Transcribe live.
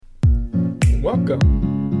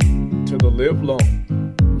Welcome to the Live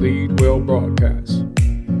Long, Lead Well broadcast.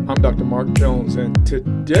 I'm Dr. Mark Jones, and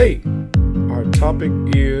today our topic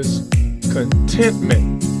is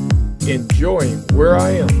contentment, enjoying where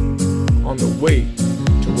I am on the way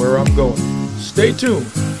to where I'm going. Stay tuned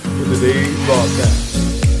for today's broadcast.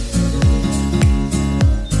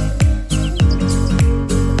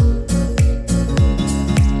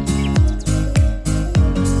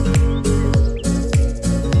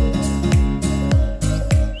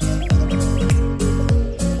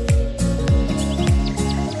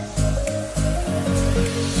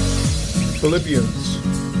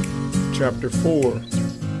 Philippians chapter 4,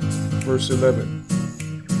 verse 11.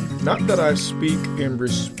 Not that I speak in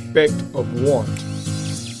respect of want,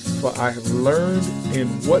 for I have learned in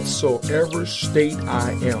whatsoever state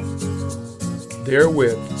I am,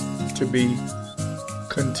 therewith to be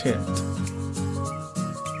content.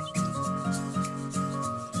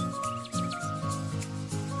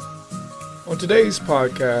 On today's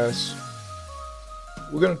podcast,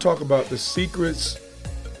 we're going to talk about the secrets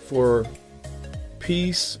for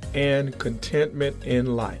peace and contentment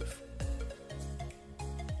in life.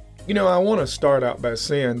 You know, I want to start out by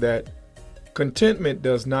saying that contentment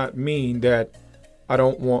does not mean that I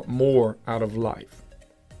don't want more out of life.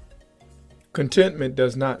 Contentment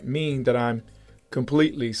does not mean that I'm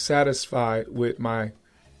completely satisfied with my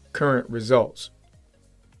current results.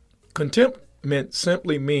 Contentment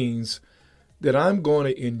simply means that I'm going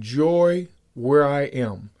to enjoy where I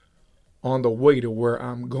am on the way to where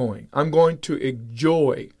I'm going. I'm going to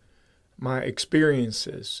enjoy my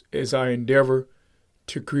experiences as I endeavor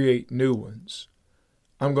to create new ones.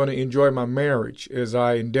 I'm going to enjoy my marriage as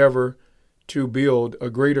I endeavor to build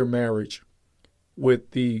a greater marriage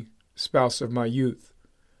with the spouse of my youth.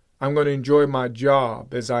 I'm going to enjoy my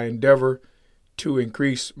job as I endeavor to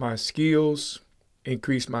increase my skills,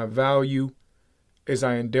 increase my value, as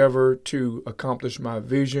I endeavor to accomplish my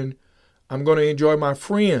vision. I'm going to enjoy my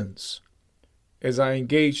friends as I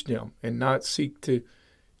engage them and not seek to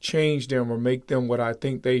change them or make them what I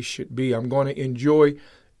think they should be. I'm going to enjoy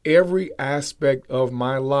every aspect of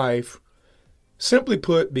my life, simply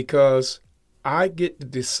put, because I get to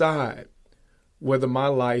decide whether my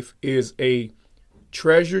life is a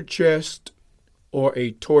treasure chest or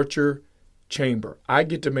a torture chamber. I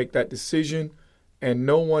get to make that decision, and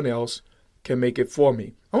no one else can make it for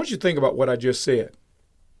me. I want you to think about what I just said.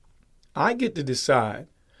 I get to decide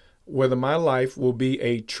whether my life will be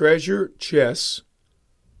a treasure chest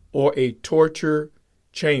or a torture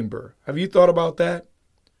chamber. Have you thought about that?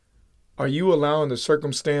 Are you allowing the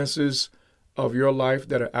circumstances of your life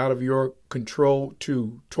that are out of your control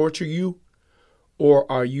to torture you? Or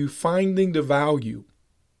are you finding the value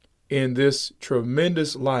in this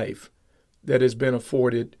tremendous life that has been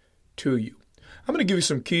afforded to you? I'm going to give you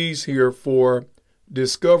some keys here for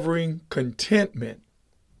discovering contentment,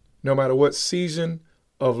 no matter what season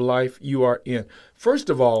of life you are in. First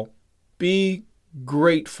of all, be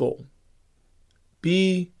grateful.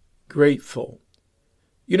 Be grateful.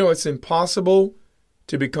 You know, it's impossible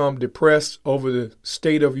to become depressed over the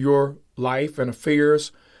state of your life and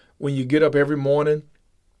affairs when you get up every morning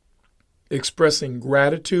expressing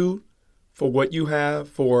gratitude for what you have,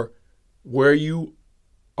 for where you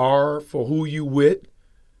are, for who you with.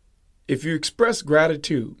 If you express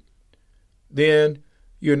gratitude, then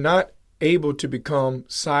you're not able to become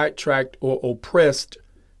sidetracked or oppressed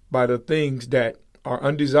by the things that are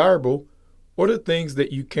undesirable or the things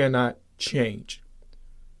that you cannot change.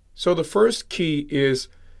 So the first key is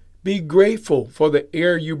be grateful for the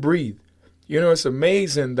air you breathe. You know, it's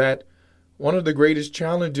amazing that one of the greatest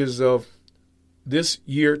challenges of this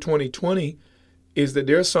year, 2020, is that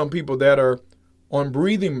there are some people that are on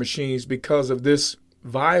breathing machines because of this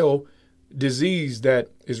vile disease that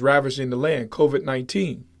is ravaging the land,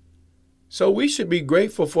 COVID-19. So we should be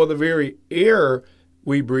grateful for the very air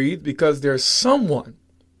we breathe because there's someone,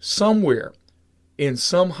 somewhere, in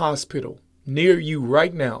some hospital near you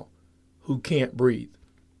right now who can't breathe.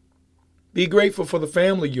 Be grateful for the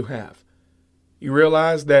family you have. You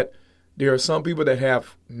realize that there are some people that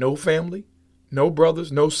have no family, no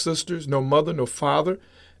brothers, no sisters, no mother, no father.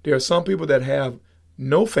 There are some people that have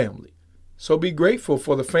no family. So be grateful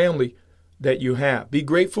for the family that you have. Be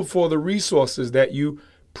grateful for the resources that you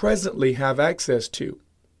presently have access to.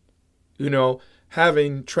 You know,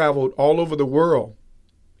 having traveled all over the world,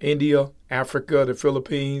 India, Africa, the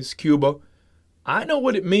Philippines, Cuba, I know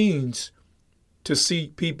what it means to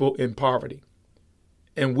see people in poverty.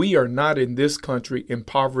 And we are not in this country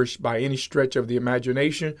impoverished by any stretch of the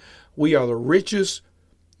imagination. We are the richest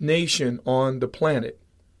nation on the planet.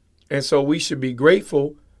 And so we should be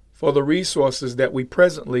grateful for the resources that we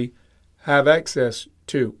presently have access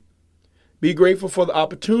to. Be grateful for the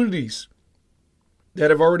opportunities that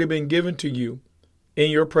have already been given to you in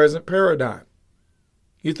your present paradigm.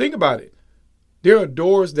 You think about it. There are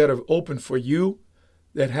doors that have opened for you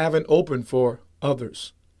that haven't opened for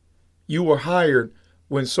others. You were hired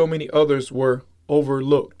when so many others were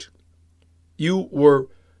overlooked. You were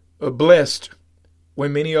blessed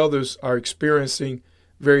when many others are experiencing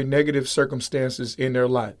very negative circumstances in their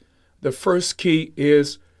life. The first key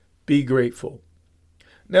is be grateful.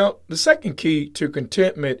 Now, the second key to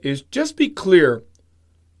contentment is just be clear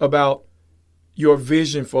about your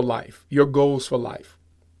vision for life, your goals for life.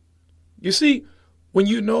 You see, when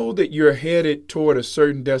you know that you're headed toward a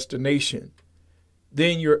certain destination,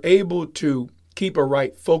 then you're able to keep a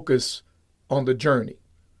right focus on the journey.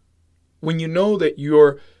 When you know that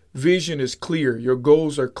your vision is clear, your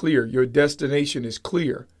goals are clear, your destination is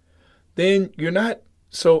clear, then you're not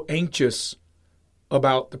so anxious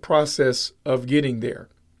about the process of getting there.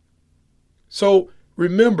 So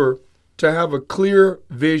remember to have a clear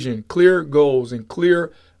vision, clear goals, and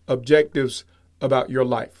clear objectives about your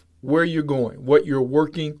life, where you're going, what you're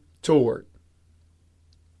working toward.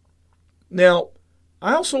 Now,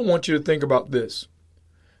 I also want you to think about this.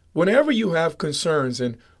 Whenever you have concerns,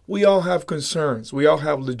 and we all have concerns, we all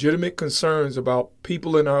have legitimate concerns about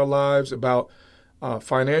people in our lives, about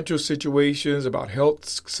financial situations, about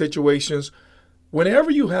health situations.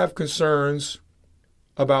 Whenever you have concerns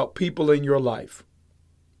about people in your life,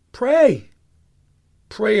 pray.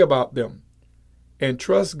 Pray about them and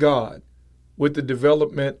trust God with the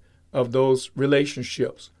development of those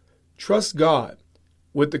relationships. Trust God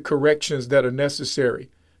with the corrections that are necessary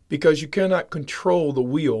because you cannot control the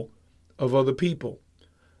will of other people.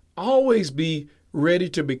 Always be ready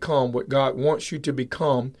to become what God wants you to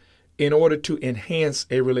become in order to enhance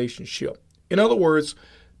a relationship. In other words,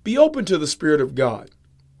 be open to the Spirit of God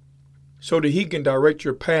so that He can direct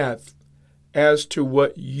your path as to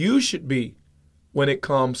what you should be when it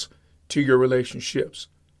comes to your relationships.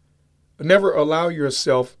 Never allow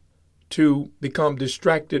yourself to become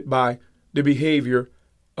distracted by the behavior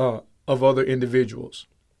of other individuals.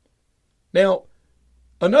 Now,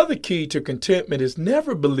 another key to contentment is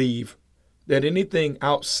never believe that anything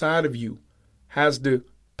outside of you has the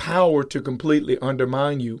power to completely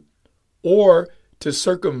undermine you or to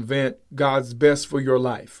circumvent God's best for your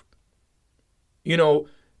life. You know,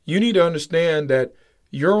 you need to understand that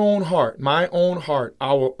your own heart, my own heart,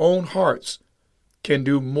 our own hearts can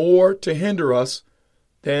do more to hinder us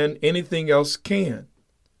than anything else can.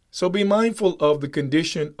 So be mindful of the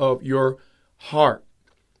condition of your heart.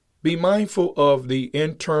 Be mindful of the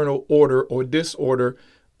internal order or disorder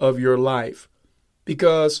of your life,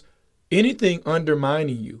 because anything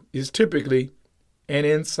undermining you is typically an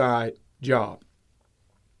inside job.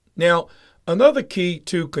 Now, another key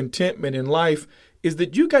to contentment in life is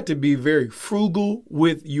that you got to be very frugal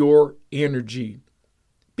with your energy.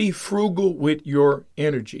 Be frugal with your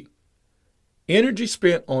energy. Energy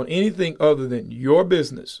spent on anything other than your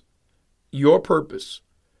business, your purpose,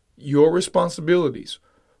 your responsibilities,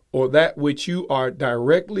 or that which you are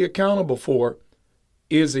directly accountable for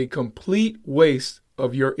is a complete waste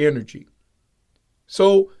of your energy.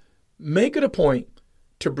 So make it a point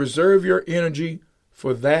to preserve your energy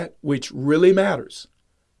for that which really matters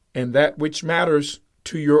and that which matters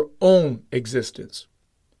to your own existence.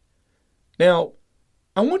 Now,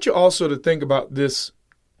 I want you also to think about this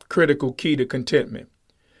critical key to contentment.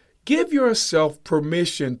 Give yourself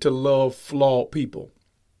permission to love flawed people.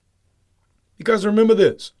 Because remember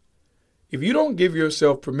this, if you don't give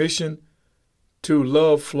yourself permission to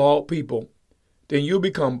love flawed people, then you'll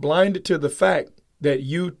become blinded to the fact that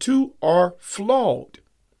you too are flawed.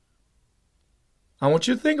 I want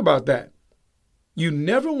you to think about that. You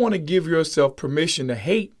never want to give yourself permission to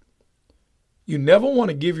hate. You never want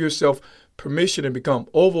to give yourself permission to become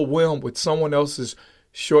overwhelmed with someone else's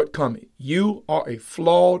shortcoming. You are a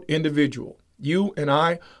flawed individual. You and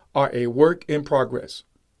I are a work in progress.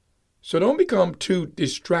 So don't become too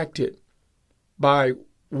distracted by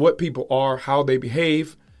what people are, how they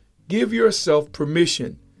behave. Give yourself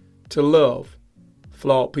permission to love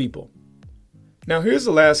flawed people. Now, here's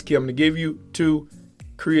the last key I'm going to give you to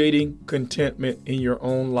creating contentment in your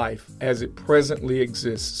own life as it presently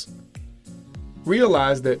exists.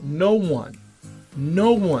 Realize that no one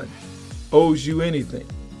owes you anything.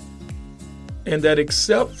 And that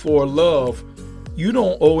except for love, you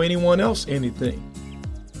don't owe anyone else anything.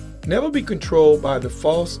 Never be controlled by the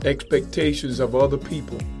false expectations of other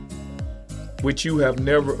people, which you have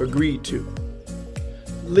never agreed to.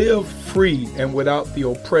 Live free and without the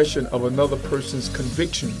oppression of another person's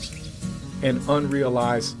convictions and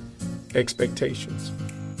unrealized expectations.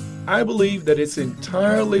 I believe that it's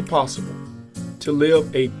entirely possible to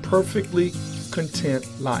live a perfectly content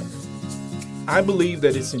life. I believe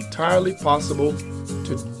that it's entirely possible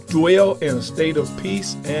to dwell in a state of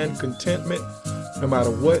peace and contentment no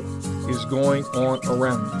matter what is going on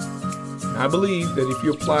around you. And I believe that if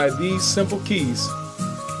you apply these simple keys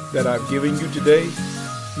that I've given you today,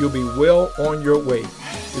 you'll be well on your way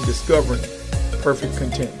to discovering perfect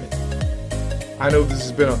contentment. I know this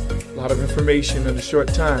has been a lot of information in a short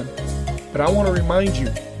time, but I want to remind you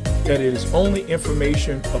that it is only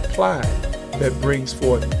information applied that brings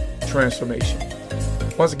forth transformation.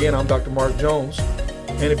 Once again, I'm Dr. Mark Jones,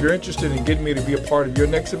 and if you're interested in getting me to be a part of your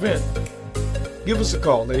next event, give us a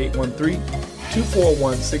call at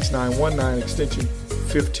 813-241-6919, extension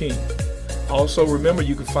 15. Also, remember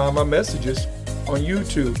you can find my messages on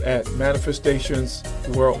YouTube at Manifestations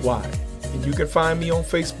Worldwide, and you can find me on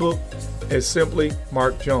Facebook as simply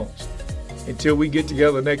Mark Jones. Until we get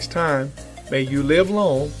together next time, may you live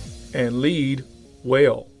long and lead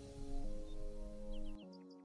well.